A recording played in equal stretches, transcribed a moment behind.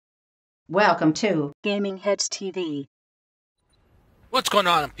Welcome to Gaming Heads TV. What's going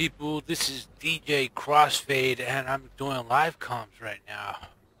on, people? This is DJ Crossfade, and I'm doing live comms right now.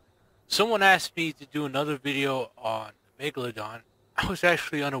 Someone asked me to do another video on Megalodon. I was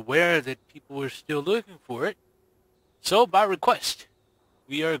actually unaware that people were still looking for it. So, by request,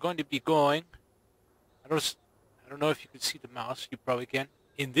 we are going to be going, I don't know if you can see the mouse, you probably can,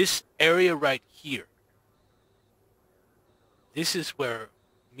 in this area right here. This is where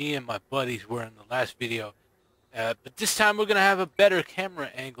me and my buddies were in the last video. But this time we're going to have a better camera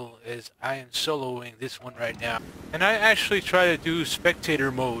angle as I am soloing this one right now. And I actually try to do spectator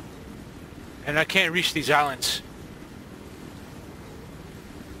mode. And I can't reach these islands.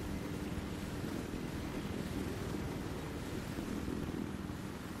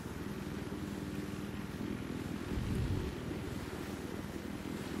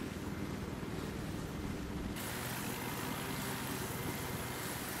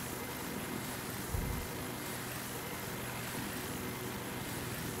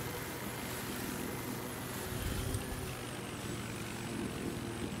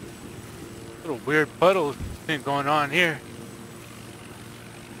 Little weird puddle thing going on here.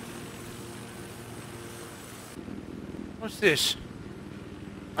 What's this?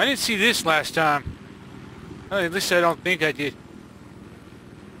 I didn't see this last time. Well, at least I don't think I did.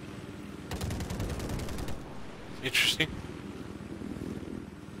 Interesting.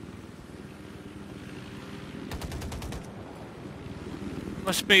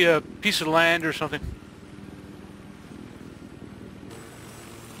 Must be a piece of land or something.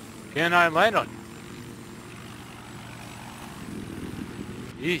 Can I land on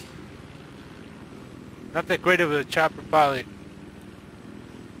it? Eesh. Not that great of a chopper pilot.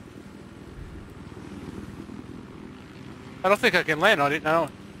 I don't think I can land on it. I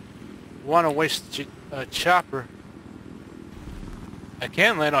don't want to waste a chopper. I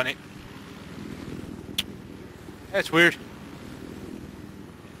can land on it. That's weird.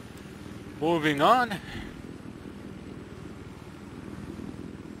 Moving on.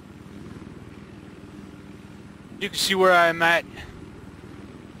 You can see where I'm at.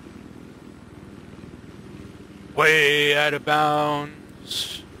 Way out of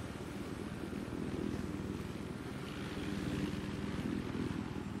bounds.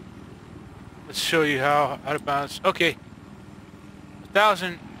 Let's show you how out of bounds. Okay.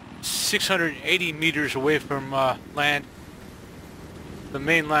 1,680 meters away from land. The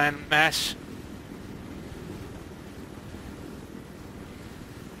mainland mass.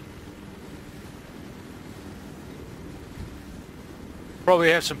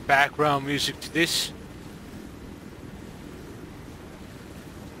 Probably have some background music to this.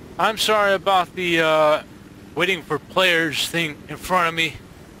 I'm sorry about the waiting for players thing in front of me,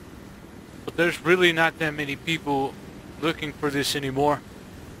 but there's really not that many people looking for this anymore.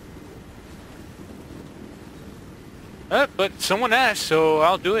 But someone asked, so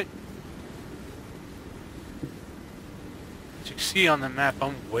I'll do it. As you can see on the map,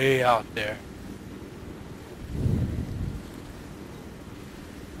 I'm way out there.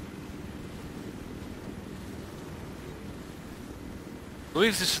 I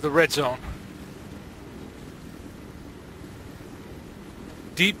believe this is the red zone.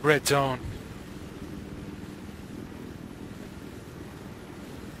 Deep red zone.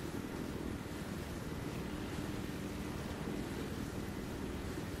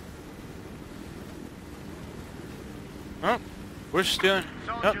 Oh, we're still.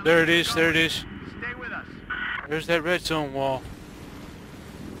 Oh, there it is. There it is. Stay with us. There's that red zone wall.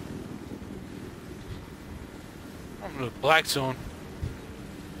 I'm in the black zone.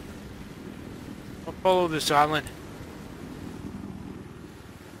 I'll follow this island.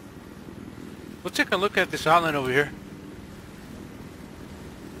 We'll take a look at this island over here.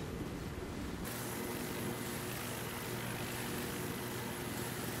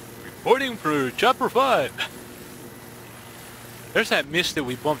 Reporting for Chopper 5. There's that mist that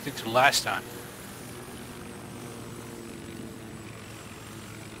we bumped into last time.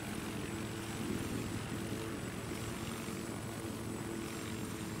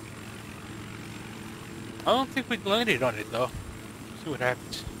 I don't think we landed on it though. See what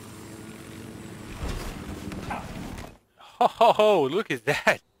happens. Ho ho ho, look at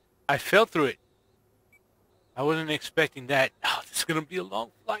that. I fell through it. I wasn't expecting that. Oh, this is gonna be a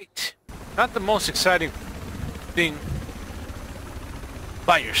long flight. Not the most exciting thing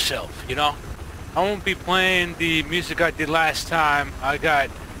by yourself, you know? I won't be playing the music I did last time. I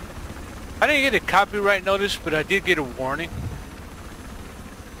didn't get a copyright notice, but I did get a warning.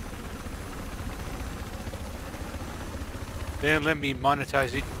 They didn't let me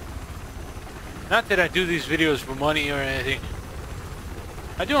monetize it. Not that I do these videos for money or anything.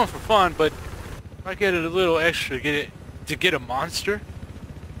 I do them for fun, but if I get it a little extra to get a monster,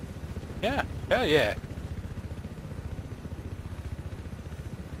 yeah, hell yeah.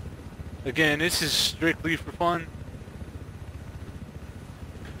 Again, this is strictly for fun.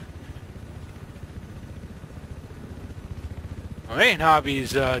 My main hobby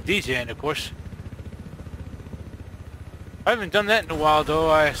is DJing, of course. I haven't done that in a while, though.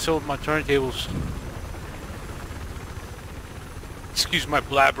 I sold my turntables. Excuse my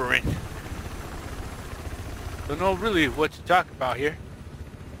blabbering. Don't know really what to talk about here.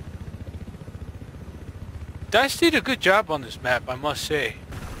 DICE did a good job on this map, I must say.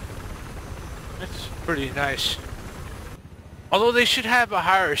 It's pretty nice. Although they should have a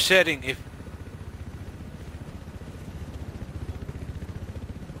higher setting if...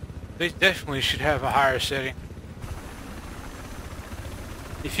 They definitely should have a higher setting.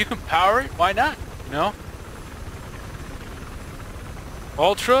 If you can power it, why not? You know?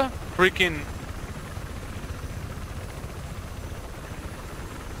 Ultra? Freaking...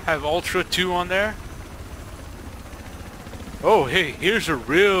 Have Ultra 2 on there? Oh, hey, here's a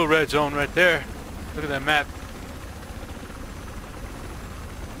real red zone right there. Look at that map.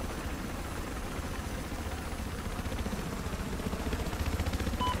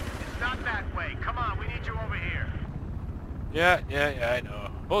 It's not that way. Come on, we need you over here. Yeah, I know.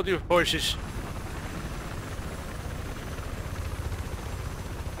 Hold your horses.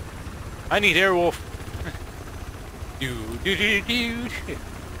 I need Airwolf.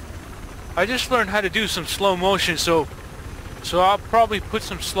 I just learned how to do some slow motion, so I'll probably put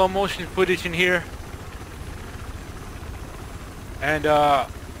some slow motion footage in here. And you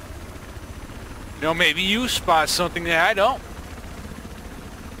know, maybe you spot something that I don't.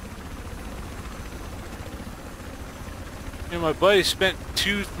 You know, my buddy spent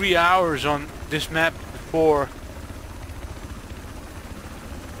 2-3 hours on this map before,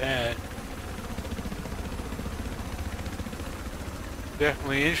 and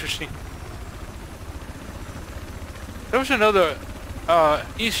definitely interesting. There was another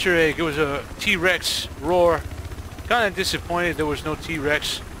Easter egg. It was a T-Rex roar. Kind of disappointed there was no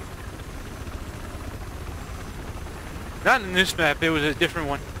T-Rex. Not in this map, it was a different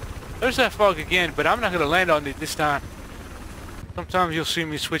one. There's that fog again, but I'm not going to land on it this time. Sometimes you'll see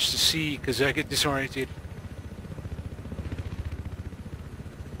me switch to C because I get disoriented.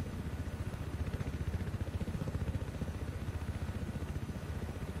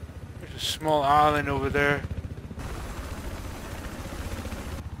 There's a small island over there.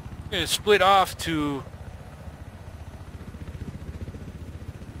 I'm going to split off to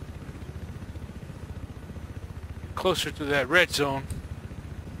closer to that red zone.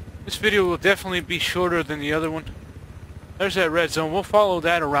 This video will definitely be shorter than the other one. There's that red zone. We'll follow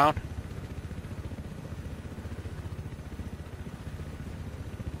that around.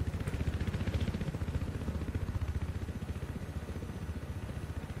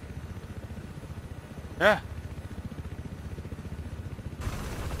 Yeah.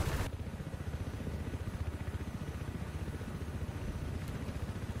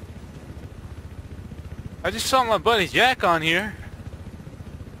 I just saw my buddy Jack on here.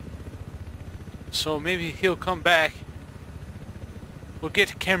 So maybe he'll come back. We'll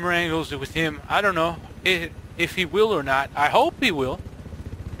get camera angles with him. I don't know if he will or not. I hope he will.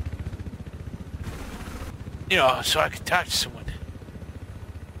 You know, so I can talk to someone.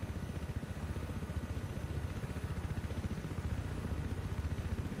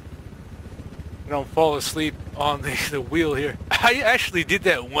 I don't fall asleep on the wheel here. I actually did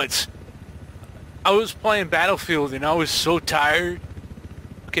that once. I was playing Battlefield and I was so tired.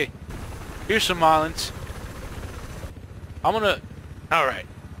 Okay, here's some islands. Alright.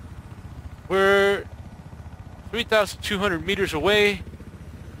 We're 3,200 meters away.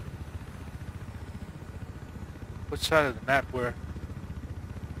 What side of the map where?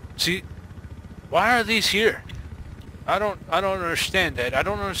 See, why are these here? I don't understand that. I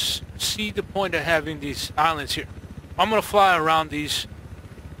don't see the point of having these islands here. I'm gonna fly around these,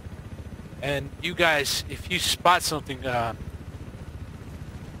 and you guys, if you spot something, you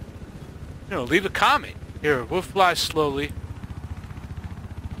know, leave a comment. Here, we'll fly slowly.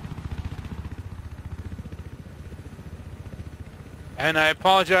 And I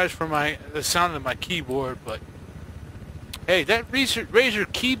apologize for the sound of my keyboard, but hey, that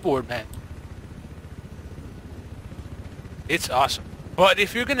Razer keyboard, man, it's awesome. But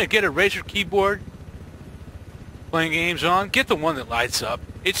if you're gonna get a Razer keyboard playing games on, get the one that lights up.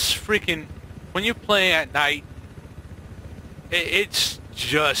 It's freaking, when you're playing at night, it's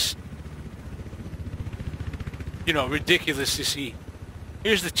just, you know, ridiculous to see.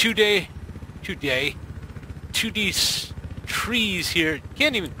 Here's the 2D trees here. You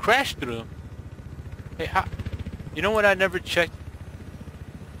can't even crash through them. Hey, how? You know what? I never checked.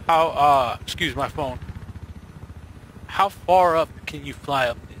 How? Excuse my phone. How far up can you fly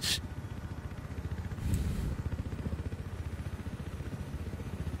up this?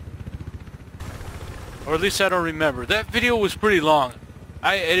 Or at least I don't remember. That video was pretty long.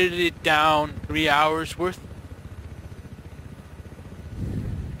 I edited it down 3 hours worth.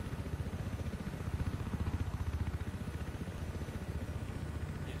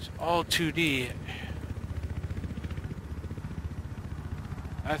 It's all 2D.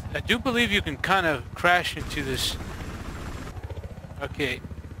 I do believe you can kind of crash into this. Okay,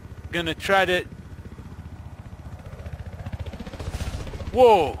 gonna try to.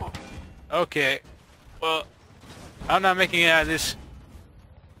 Whoa. Okay. Well, I'm not making it out of this.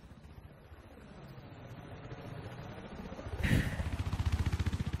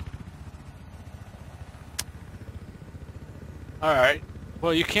 Alright.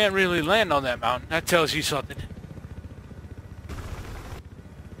 Well, you can't really land on that mountain. That tells you something.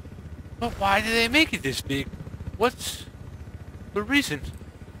 But why did they make it this big? What's the reason?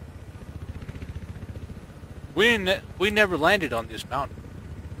 We never landed on this mountain.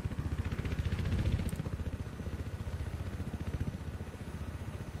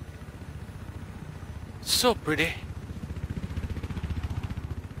 So pretty.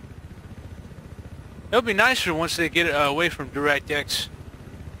 It'll be nicer once they get away from DirectX.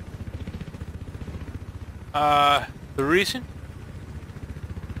 The reason?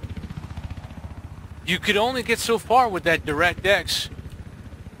 You could only get so far with that DirectX.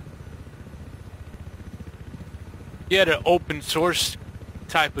 You had an open source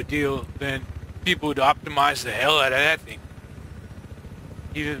type of deal, then people would optimize the hell out of that thing.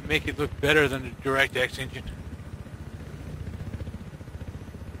 Even make it look better than the DirectX engine.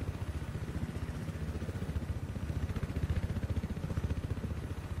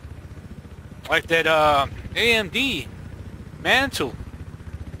 Like that AMD mantle.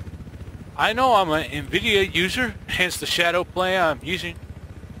 I know I'm an NVIDIA user, hence the shadow play I'm using.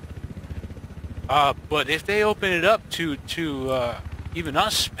 But if they open it up to even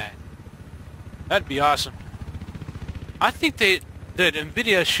us, man, that'd be awesome. I think that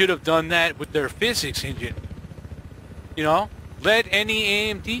NVIDIA should have done that with their physics engine. You know, let any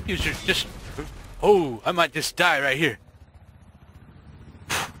AMD user just... Oh, I might just die right here.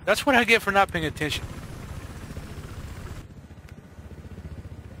 That's what I get for not paying attention.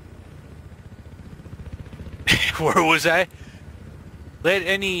 Where was I? Let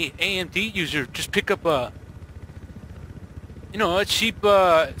any AMD user just pick up a cheap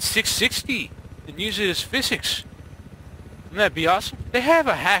 660 and use it as physics. Wouldn't that be awesome? They have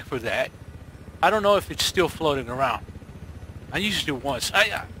a hack for that. I don't know if it's still floating around. I used it once.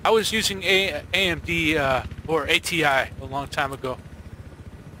 I was using AMD or ATI a long time ago.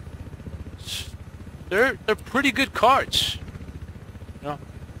 They're pretty good cards. You know,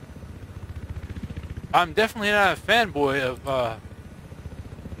 I'm definitely not a fanboy of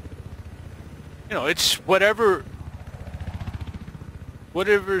it's whatever's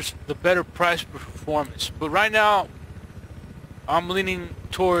the better price performance. But right now I'm leaning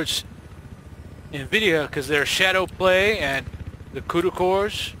towards NVIDIA because their shadow play and the CUDA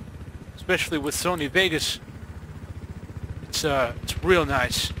cores, especially with Sony Vegas, it's real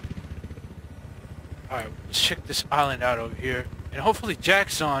nice. Alright, let's check this island out over here. And hopefully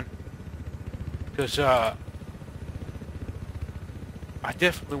Jack's on, because I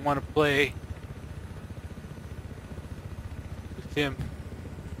definitely want to play with him.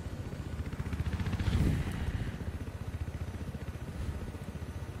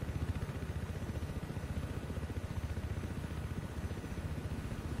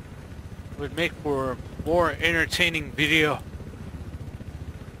 Would make for a more entertaining video.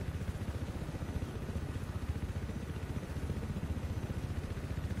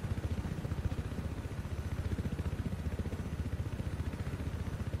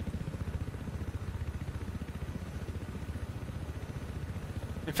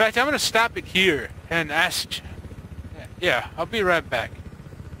 In fact, I'm going to stop it here and ask... Yeah, I'll be right back.